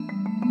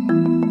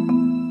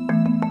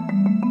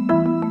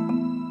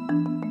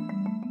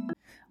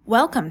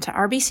Welcome to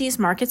RBC's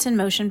Markets in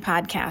Motion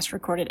podcast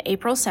recorded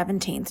April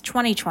 17th,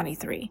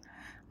 2023.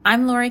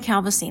 I'm Lori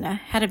Calvasina,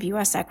 Head of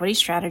U.S. Equity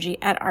Strategy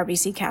at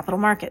RBC Capital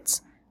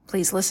Markets.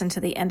 Please listen to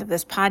the end of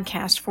this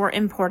podcast for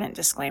important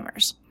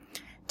disclaimers.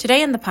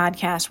 Today in the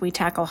podcast, we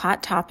tackle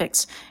hot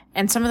topics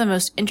and some of the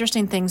most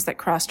interesting things that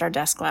crossed our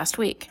desk last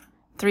week.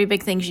 3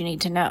 big things you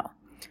need to know.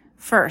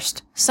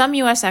 First, some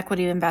U.S.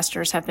 equity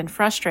investors have been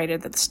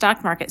frustrated that the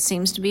stock market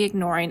seems to be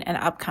ignoring an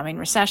upcoming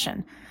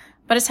recession,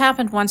 but it's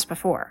happened once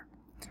before.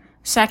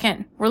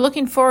 Second, we're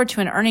looking forward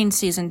to an earnings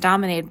season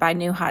dominated by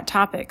new hot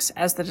topics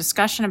as the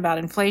discussion about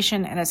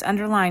inflation and its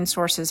underlying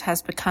sources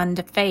has begun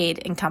to fade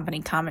in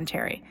company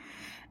commentary.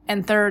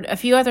 And third, a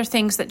few other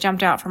things that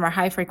jumped out from our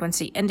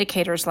high-frequency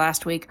indicators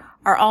last week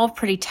are all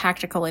pretty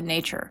tactical in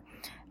nature.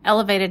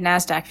 Elevated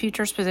Nasdaq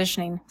futures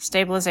positioning,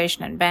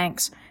 stabilization in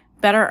banks,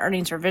 better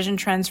earnings revision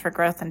trends for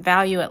growth and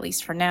value, at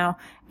least for now,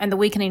 and the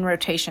weakening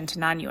rotation to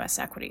non-U.S.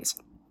 equities.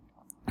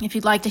 If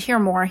you'd like to hear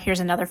more, here's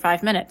another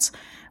 5 minutes.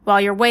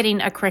 While you're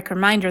waiting, a quick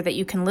reminder that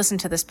you can listen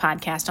to this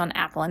podcast on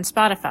Apple and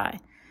Spotify.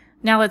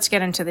 Now let's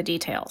get into the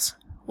details.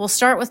 We'll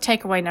start with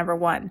takeaway number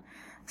 1.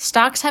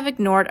 Stocks have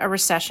ignored a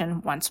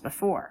recession once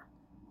before.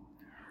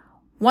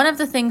 One of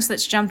the things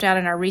that's jumped out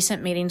in our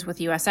recent meetings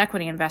with U.S.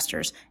 equity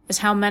investors is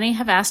how many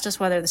have asked us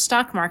whether the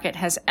stock market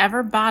has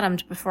ever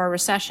bottomed before a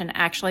recession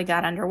actually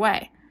got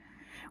underway.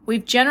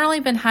 We've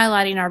generally been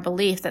highlighting our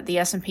belief that the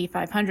S&P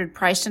 500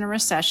 priced in a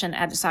recession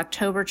at its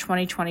October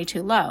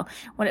 2022 low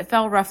when it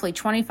fell roughly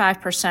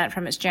 25%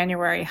 from its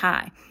January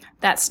high.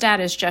 That stat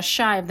is just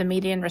shy of the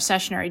median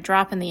recessionary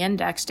drop in the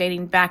index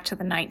dating back to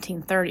the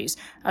 1930s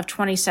of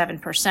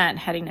 27%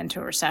 heading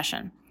into a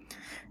recession.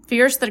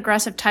 Fears that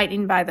aggressive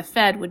tightening by the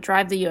Fed would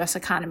drive the U.S.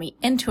 economy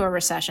into a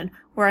recession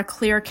were a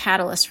clear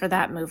catalyst for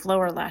that move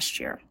lower last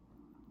year.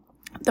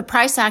 The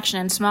price action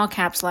in small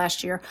caps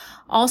last year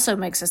also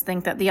makes us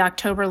think that the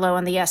October low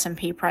in the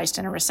S&P priced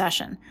in a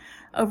recession.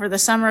 Over the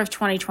summer of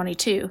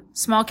 2022,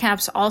 small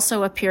caps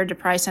also appeared to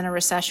price in a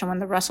recession when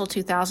the Russell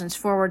 2000's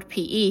forward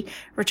PE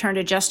returned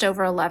to just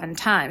over 11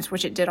 times,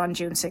 which it did on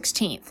June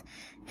 16th.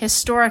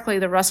 Historically,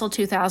 the Russell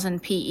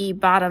 2000 PE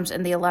bottoms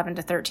in the 11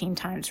 to 13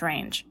 times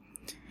range.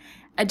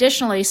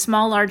 Additionally,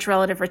 small-large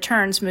relative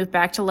returns moved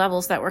back to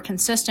levels that were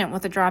consistent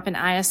with a drop in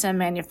ISM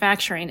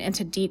manufacturing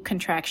into deep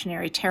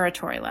contractionary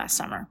territory last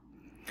summer.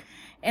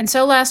 And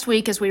so last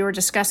week, as we were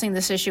discussing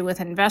this issue with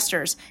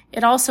investors,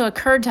 it also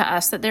occurred to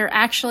us that there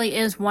actually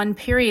is one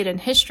period in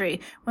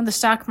history when the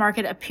stock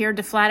market appeared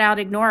to flat-out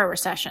ignore a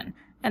recession,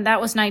 and that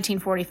was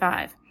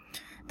 1945.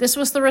 This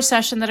was the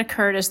recession that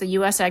occurred as the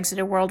U.S.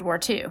 exited World War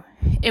II.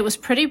 It was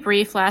pretty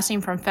brief,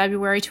 lasting from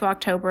February to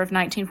October of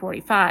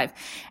 1945,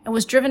 and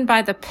was driven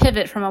by the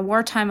pivot from a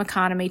wartime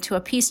economy to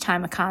a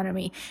peacetime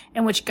economy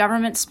in which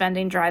government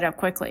spending dried up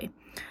quickly.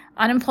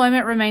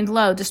 Unemployment remained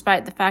low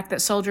despite the fact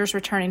that soldiers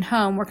returning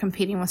home were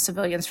competing with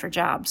civilians for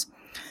jobs.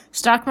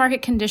 Stock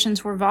market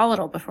conditions were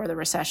volatile before the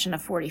recession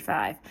of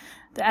 45.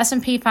 The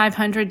S&P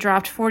 500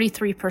 dropped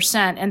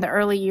 43% in the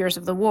early years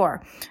of the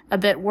war, a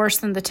bit worse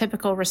than the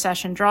typical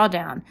recession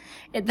drawdown.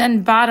 It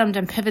then bottomed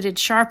and pivoted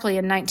sharply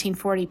in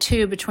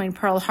 1942 between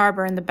Pearl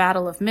Harbor and the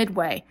Battle of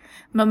Midway.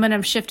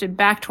 Momentum shifted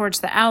back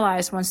towards the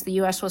Allies once the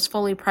U.S. was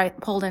fully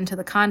pulled into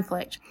the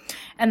conflict.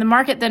 And the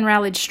market then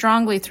rallied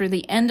strongly through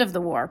the end of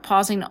the war,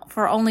 pausing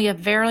for only a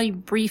very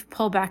brief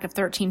pullback of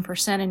 13% in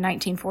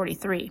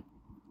 1943.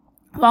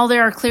 While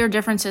there are clear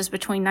differences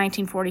between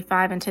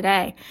 1945 and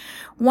today,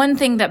 one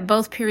thing that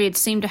both periods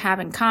seem to have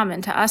in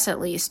common, to us at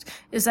least,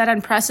 is that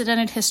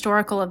unprecedented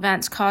historical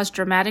events caused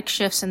dramatic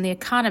shifts in the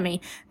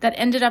economy that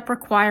ended up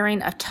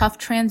requiring a tough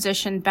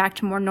transition back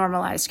to more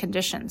normalized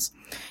conditions.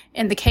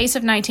 In the case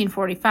of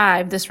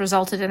 1945, this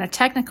resulted in a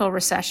technical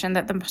recession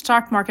that the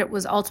stock market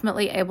was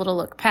ultimately able to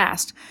look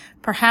past,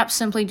 perhaps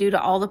simply due to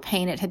all the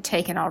pain it had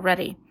taken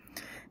already.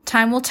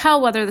 Time will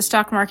tell whether the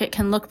stock market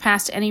can look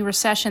past any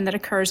recession that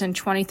occurs in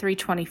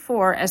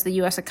 23-24 as the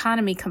U.S.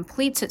 economy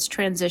completes its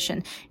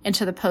transition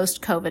into the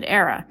post-COVID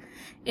era.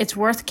 It's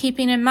worth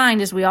keeping in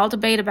mind as we all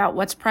debate about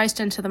what's priced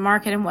into the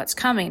market and what's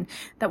coming,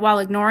 that while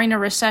ignoring a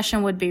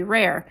recession would be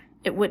rare,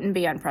 it wouldn't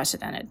be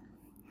unprecedented.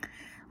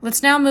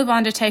 Let's now move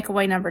on to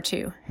takeaway number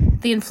 2.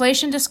 The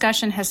inflation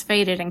discussion has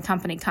faded in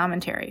company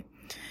commentary.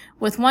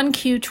 With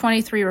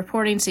 1Q23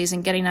 reporting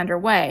season getting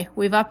underway,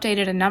 we've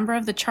updated a number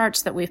of the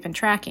charts that we've been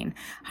tracking,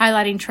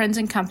 highlighting trends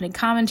in company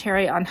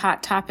commentary on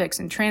hot topics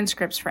and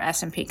transcripts for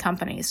S&P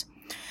companies.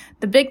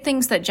 The big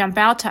things that jump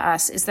out to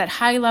us is that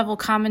high-level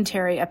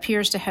commentary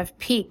appears to have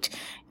peaked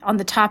on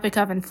the topic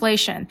of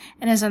inflation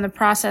and is in the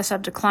process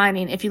of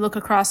declining if you look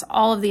across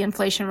all of the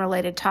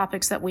inflation-related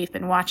topics that we've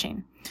been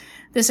watching.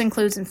 This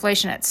includes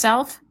inflation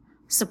itself,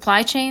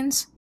 supply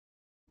chains,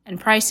 and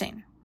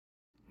pricing.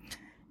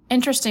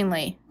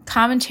 Interestingly,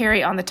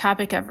 commentary on the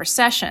topic of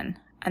recession,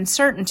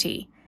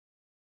 uncertainty,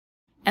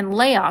 and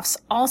layoffs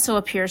also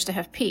appears to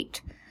have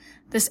peaked.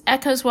 This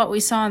echoes what we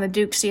saw in the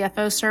Duke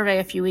CFO survey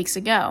a few weeks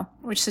ago,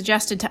 which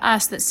suggested to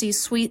us that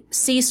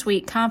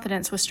C-suite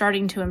confidence was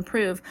starting to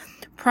improve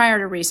prior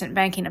to recent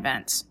banking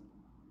events.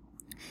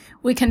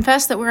 We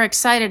confess that we're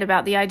excited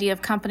about the idea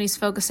of companies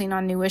focusing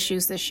on new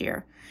issues this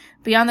year.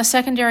 Beyond the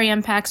secondary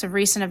impacts of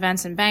recent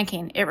events in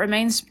banking, it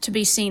remains to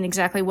be seen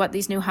exactly what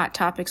these new hot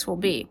topics will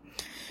be.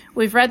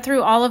 We've read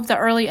through all of the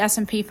early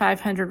S&P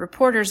 500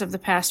 reporters of the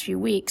past few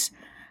weeks.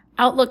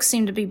 Outlooks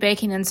seem to be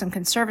baking in some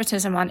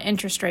conservatism on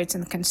interest rates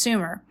and the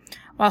consumer.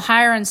 While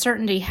higher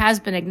uncertainty has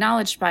been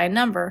acknowledged by a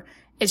number,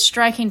 it's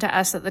striking to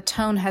us that the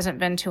tone hasn't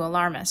been too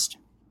alarmist.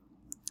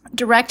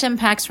 Direct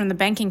impacts from the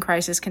banking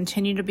crisis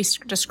continue to be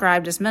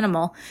described as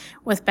minimal,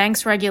 with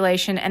banks'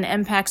 regulation and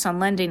impacts on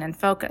lending in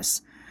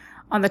focus.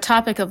 On the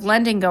topic of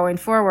lending going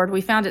forward,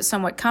 we found it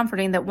somewhat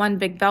comforting that one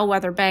big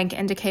bellwether bank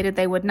indicated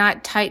they would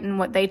not tighten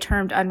what they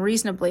termed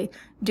unreasonably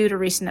due to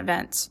recent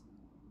events.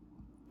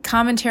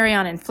 Commentary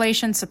on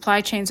inflation, supply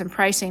chains, and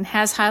pricing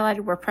has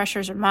highlighted where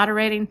pressures are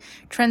moderating,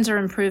 trends are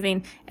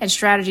improving, and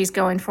strategies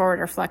going forward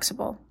are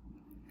flexible.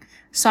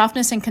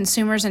 Softness in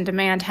consumers and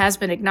demand has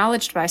been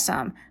acknowledged by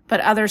some, but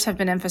others have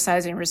been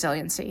emphasizing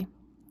resiliency.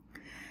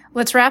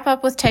 Let's wrap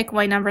up with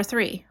takeaway number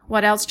 3.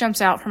 What else jumps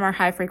out from our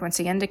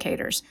high-frequency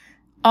indicators?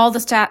 All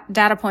the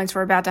data points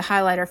we're about to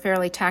highlight are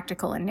fairly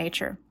tactical in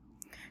nature.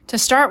 To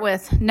start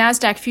with,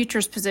 Nasdaq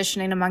futures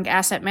positioning among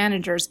asset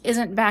managers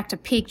isn't back to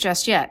peak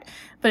just yet,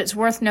 but it's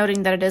worth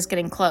noting that it is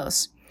getting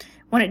close.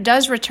 When it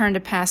does return to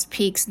past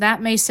peaks,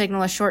 that may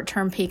signal a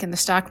short-term peak in the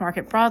stock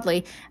market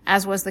broadly,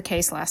 as was the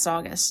case last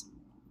August.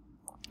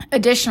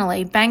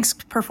 Additionally, banks'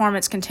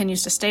 performance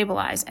continues to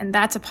stabilize, and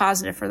that's a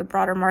positive for the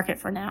broader market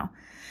for now.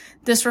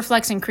 This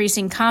reflects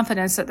increasing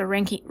confidence that the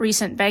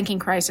recent banking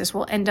crisis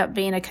will end up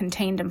being a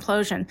contained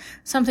implosion,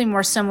 something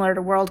more similar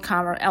to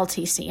WorldCom or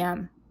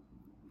LTCM.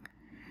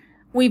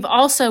 We've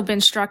also been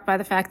struck by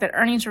the fact that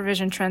earnings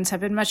revision trends have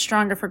been much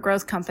stronger for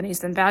growth companies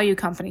than value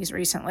companies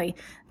recently,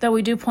 though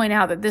we do point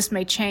out that this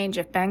may change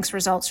if banks'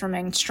 results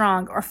remain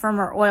strong or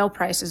firmer oil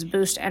prices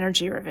boost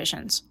energy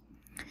revisions.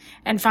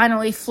 And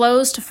finally,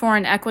 flows to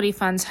foreign equity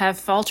funds have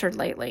faltered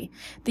lately.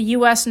 The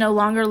U.S. no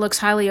longer looks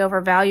highly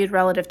overvalued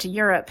relative to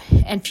Europe,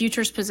 and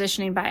futures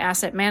positioning by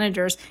asset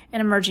managers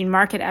in emerging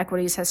market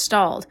equities has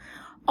stalled.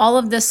 All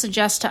of this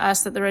suggests to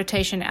us that the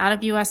rotation out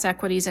of U.S.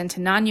 equities into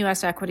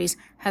non-U.S. equities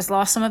has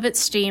lost some of its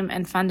steam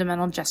and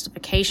fundamental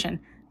justification.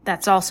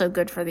 That's also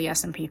good for the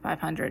S&P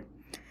 500.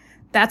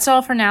 That's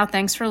all for now.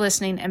 Thanks for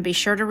listening, and be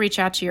sure to reach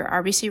out to your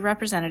RBC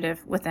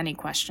representative with any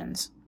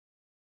questions.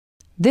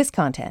 This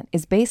content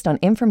is based on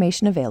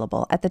information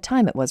available at the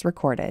time it was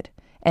recorded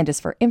and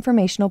is for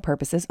informational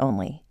purposes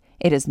only.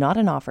 It is not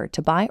an offer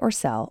to buy or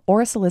sell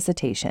or a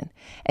solicitation,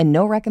 and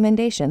no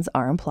recommendations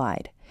are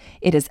implied.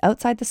 It is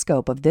outside the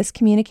scope of this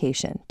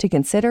communication to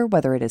consider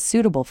whether it is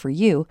suitable for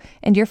you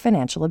and your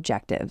financial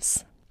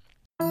objectives.